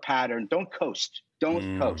particular pattern. Don't coast.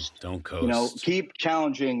 Don't coast. Don't coast. Keep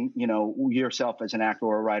challenging, yourself as an actor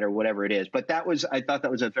or a writer, whatever it is. But I thought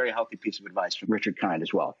that was a very healthy piece of advice from Richard Kind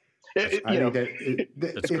as well. It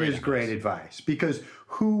is great advice, because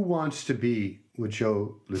who wants to be with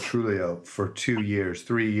Joe Lo Truglio for 2 years,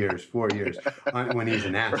 3 years, 4 years when he's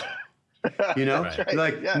an actor?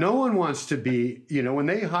 No one wants to be, when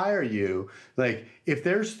they hire you, like if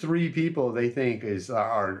there's 3 people they think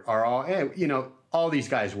are all, all these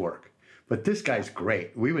guys work, but this guy's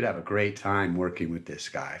great. We would have a great time working with this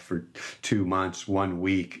guy for 2 months, 1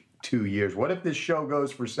 week, 2 years? What if this show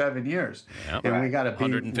goes for 7 years? Yep. And we got to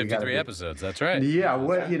 153 episodes. That's right. Yeah.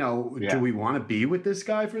 Do we want to be with this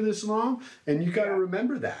guy for this long? And you got to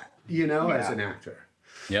remember that, as an actor.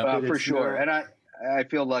 Yeah, for sure. And I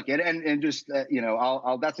feel lucky. And just,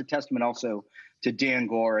 I'll that's a testament also to Dan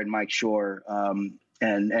Gore and Mike Shore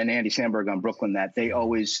and Andy Samberg on Brooklyn, that they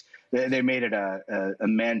made it a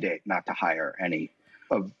mandate not to hire any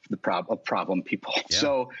of the problem people. Yeah.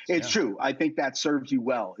 So it's true. I think that serves you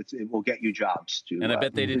well. It will get you jobs too. And I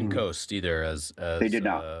bet they didn't coast either as they did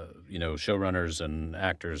not. Showrunners and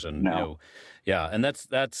actors and and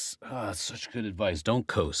that's such good advice. Don't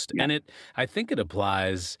coast. Yeah. And I think it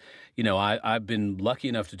applies. I've been lucky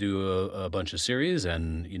enough to do a bunch of series,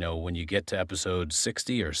 and when you get to episode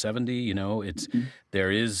 60 or 70, there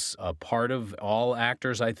is a part of all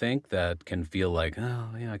actors, I think, that can feel like,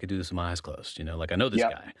 I could do this with my eyes closed. Like I know this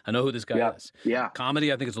guy. I know who this guy is. Yeah.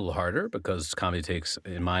 Comedy, I think, is a little harder because comedy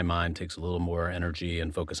in my mind, takes a little more energy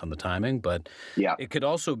and focus on the timing. But it could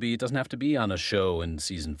also be, it doesn't have to be on a show in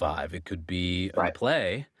season 5. It could be a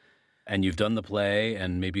play. And you've done the play,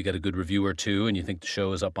 and maybe you got a good review or two, and you think the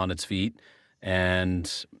show is up on its feet.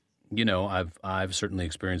 And I've certainly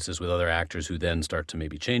experienced this with other actors who then start to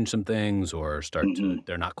maybe change some things, or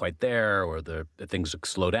they're not quite there, or the things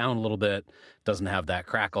slow down a little bit. Doesn't have that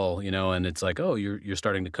crackle, and it's like, oh, you're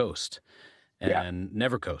starting to coast, and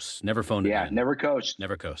never coast, never phone it in. Yeah, never coast.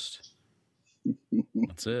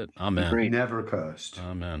 That's it. Amen. Agreed. Never coast.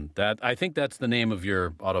 Amen. I think that's the name of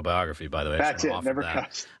your autobiography, by the way. That's it. Never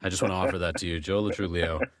coast. I just want to offer that to you, Joe Lo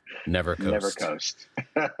Truglio. Never coast. Never coast.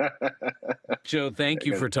 Joe, thank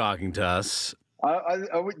you for talking to us.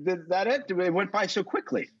 That it went by so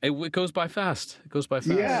quickly. It goes by fast.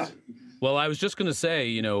 Yeah. Well, I was just going to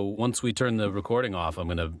say, once we turn the recording off, I'm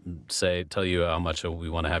going to tell you how much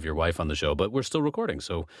we want to have your wife on the show, but we're still recording.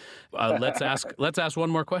 So let's ask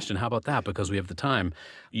one more question. How about that? Because we have the time.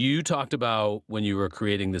 You talked about when you were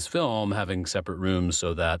creating this film, having separate rooms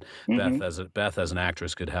so that Beth as an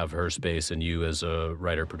actress could have her space and you as a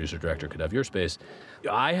writer, producer, director could have your space.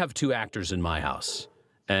 I have 2 actors in my house.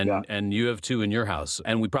 And you have 2 in your house.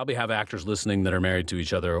 And we probably have actors listening that are married to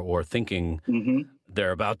each other or thinking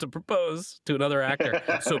they're about to propose to another actor.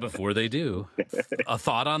 So before they do, a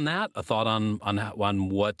thought on that? A thought on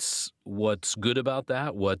what's good about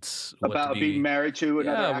that? About being married to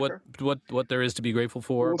another actor? What there is to be grateful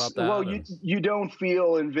for about that? Well, you don't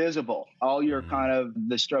feel invisible. All your kind of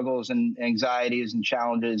the struggles and anxieties and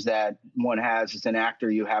challenges that one has as an actor,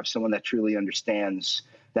 you have someone that truly understands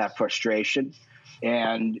that frustration.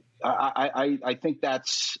 And I think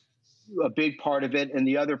that's a big part of it. And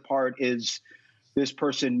the other part is this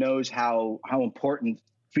person knows how important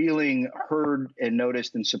feeling heard and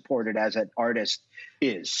noticed and supported as an artist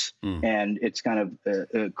is. And it's kind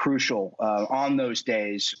of crucial on those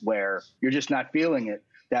days where you're just not feeling it,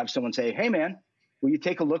 to have someone say, hey, man, will you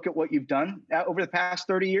take a look at what you've done over the past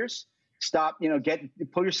 30 years? Stop,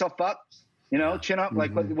 pull yourself up, chin up.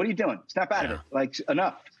 Like, what are you doing? Snap out of it. Like,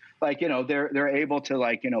 enough. Like, they're able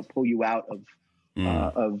to pull you out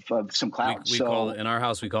of some clouds. We call it, in our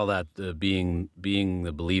house, we call that being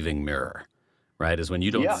the believing mirror, right? Is when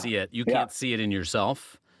you don't see it, you can't see it in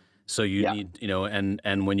yourself. So you need,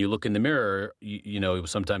 and when you look in the mirror,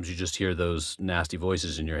 sometimes you just hear those nasty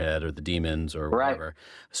voices in your head or the demons or whatever. Right.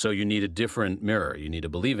 So you need a different mirror. You need a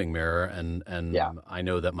believing mirror. And I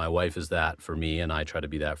know that my wife is that for me, and I try to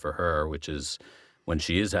be that for her, which is, when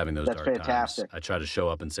she is having those dark times, I try to show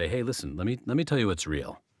up and say, "Hey, listen, let me tell you what's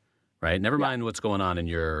real, right? Never mind what's going on in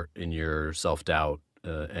your self-doubt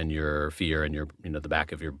and your fear and your the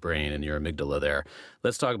back of your brain and your amygdala there.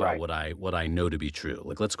 Let's talk about what I know to be true.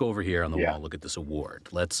 Like, let's go over here on the wall, look at this award.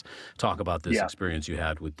 Let's talk about this experience you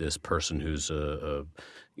had with this person who's a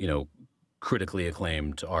critically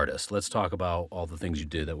acclaimed artist. Let's talk about all the things you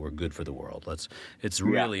did that were good for the world. It's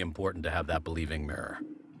really important to have that believing mirror."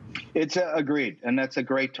 It's agreed, and that's a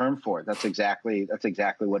great term for it. That's exactly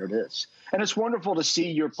what it is. And it's wonderful to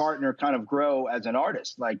see your partner kind of grow as an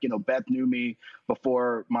artist. Like, Beth knew me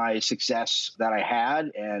before my success that I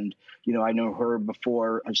had, and I knew her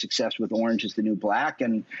before her success with Orange Is the New Black.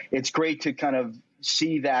 And it's great to kind of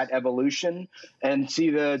see that evolution and see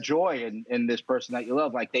the joy in this person that you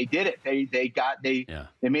love. Like, they did it.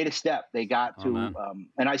 They made a step. They got to,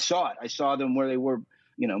 and I saw it. I saw them where they were,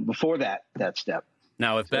 before that step.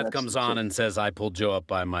 Now, if Beth comes on and says, I pulled Joe up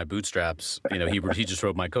by my bootstraps, he just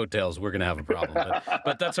rode my coattails, we're going to have a problem.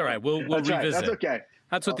 But that's all right. We'll revisit. Right. That's okay.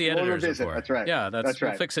 That's what the editors are for. That's right. Yeah, that's right.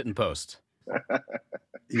 We'll fix it in post.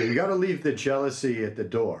 You got to leave the jealousy at the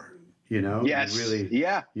door. You know, Yes. you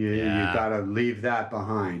got to leave that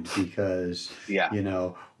behind because, you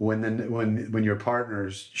know, when your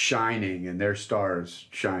partner's shining and their star's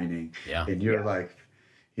shining and you're like,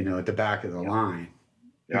 you know, at the back of the line,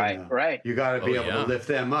 right. You got to be able to lift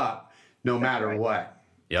them up no matter what.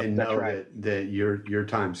 Yep. And know that your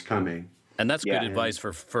time's coming. And that's good advice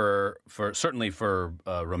for certainly for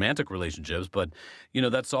romantic relationships, but you know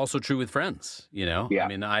that's also true with friends. You know, I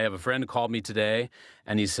mean, I have a friend who called me today,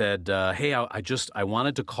 and he said, "Hey, I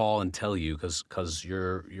wanted to call and tell you because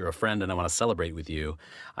you're a friend, and I want to celebrate with you.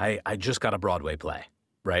 I just got a Broadway play."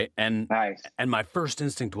 Right. And my first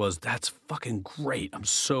instinct was, that's fucking great. I'm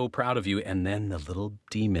so proud of you. And then the little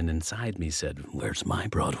demon inside me said, where's my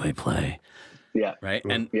Broadway play? Yeah. Right.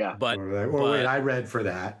 And but wait, I read for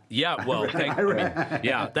that. Yeah. Well,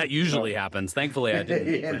 that usually happens. Thankfully, I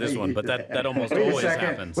didn't for this one, but that almost always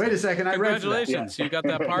happens. Wait a second. I read for that. Congratulations. You got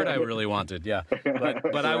that part I really wanted. Yeah.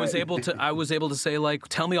 But I was able to say, like,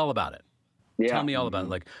 tell me all about it. Yeah. Tell me all about it.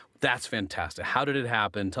 Like, that's fantastic. How did it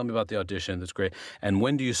happen? Tell me about the audition. That's great. And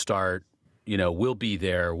when do you start? You know, we'll be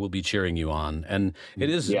there. We'll be cheering you on. And it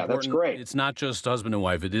is important. That's great. It's not just husband and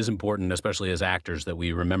wife. It is important, especially as actors, that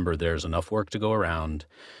we remember there's enough work to go around.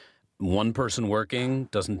 One person working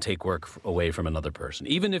doesn't take work away from another person,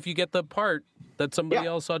 even if you get the part that somebody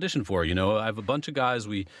else auditioned for. You know, I have a bunch of guys,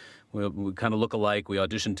 we kind of look alike. We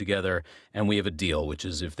audition together, and we have a deal, which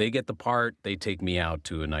is if they get the part, they take me out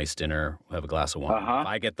to a nice dinner, we'll have a glass of wine. If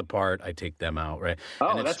I get the part, I take them out, right?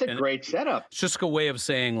 Oh, that's a great setup. It's just a way of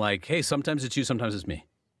saying, like, hey, sometimes it's you, sometimes it's me.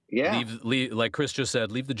 Yeah. Leave, like Chris just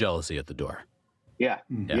said, leave the jealousy at the door. Yeah,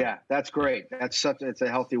 that's great. It's a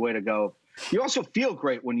healthy way to go. You also feel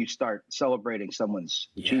great when you start celebrating someone's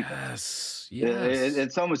achievement. Yes.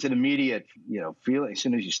 It's almost an immediate, feeling as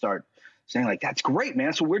soon as you start saying, like, that's great,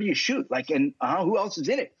 man. So where do you shoot? Like, and who else is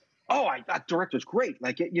in it? Oh, that director's great.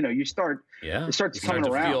 Like, you start, it starts coming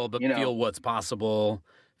around. Feel what's possible,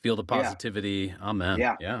 feel the positivity. Oh, man.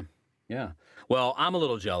 Yeah. Well, I'm a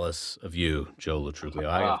little jealous of you, Joe Lo Truglio,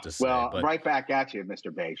 I have to say. Well, right back at you,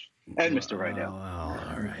 Mr. Beige and Mr. Rydell.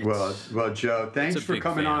 All right. Well, Joe, thanks for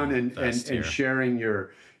coming on and sharing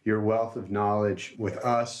your wealth of knowledge with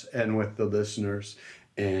us and with the listeners.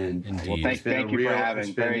 And thank you for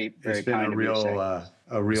having very, very kind of you to say.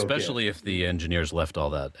 A real especially gift. If the engineers left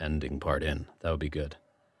all that ending part in. That would be good.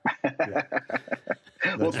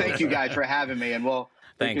 Well, thank you guys for having me, and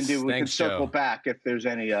we can circle back if there's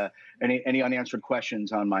any unanswered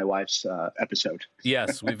questions on my wife's episode.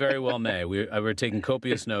 Yes, we very well may. We're taking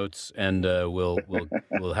copious notes, and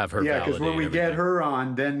we'll have her. Yeah, because when we get her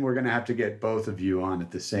on, then we're going to have to get both of you on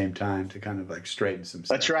at the same time to kind of like straighten some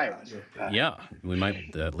stuff. That's right. Yeah, we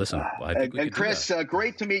might listen. I think we and Chris,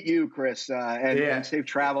 great to meet you, Chris, and safe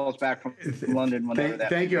travels back from London.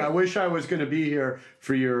 Thank you. I wish I was going to be here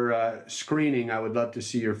for your screening. I would love to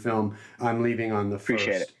see your film. I'm leaving on the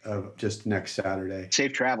 1st of just next Saturday.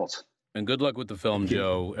 Safe travels. And good luck with the film,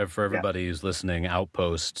 Joe. For everybody who's listening,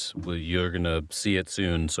 Outpost, you're going to see it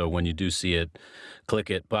soon. So when you do see it, click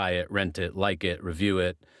it, buy it, rent it, like it, review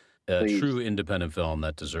it. A true independent film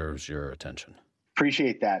that deserves your attention.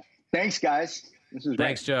 Appreciate that. Thanks, guys. This is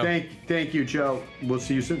Thanks, great. Joe. Thank you, Joe. We'll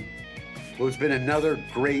see you soon. Well, it's been another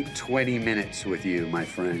great 20 minutes with you, my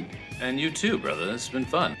friend. And you too, brother. It's been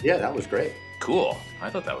fun. Yeah, that was great. Cool.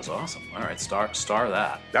 I thought that was awesome. All right, star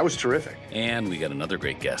that. That was terrific. And we got another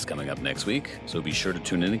great guest coming up next week, so be sure to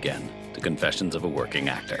tune in again to Confessions of a Working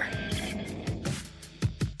Actor.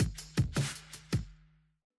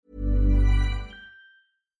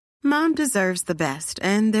 Mom deserves the best,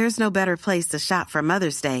 and there's no better place to shop for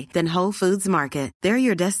Mother's Day than Whole Foods Market. They're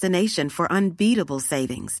your destination for unbeatable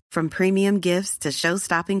savings, from premium gifts to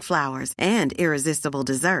show-stopping flowers and irresistible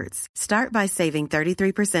desserts. Start by saving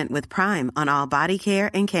 33% with Prime on all body care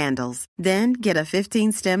and candles. Then get a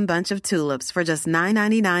 15-stem bunch of tulips for just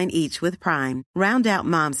 $9.99 each with Prime. Round out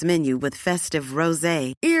Mom's menu with festive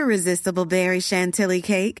rosé, irresistible berry chantilly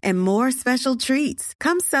cake, and more special treats.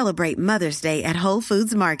 Come celebrate Mother's Day at Whole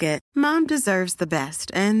Foods Market. Mom deserves the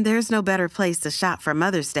best, and there's no better place to shop for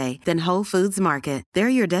Mother's Day than Whole Foods Market. They're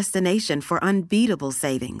your destination for unbeatable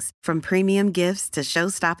savings, from premium gifts to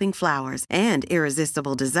show-stopping flowers and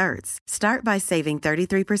irresistible desserts. Start by saving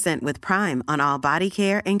 33% with Prime on all body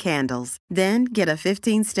care and candles. Then get a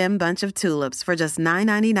 15-stem bunch of tulips for just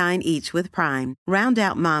 $9.99 each with Prime. Round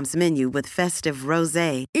out Mom's menu with festive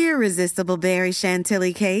rosé, irresistible berry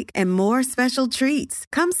chantilly cake, and more special treats.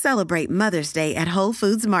 Come celebrate Mother's Day at Whole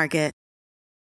Foods Market.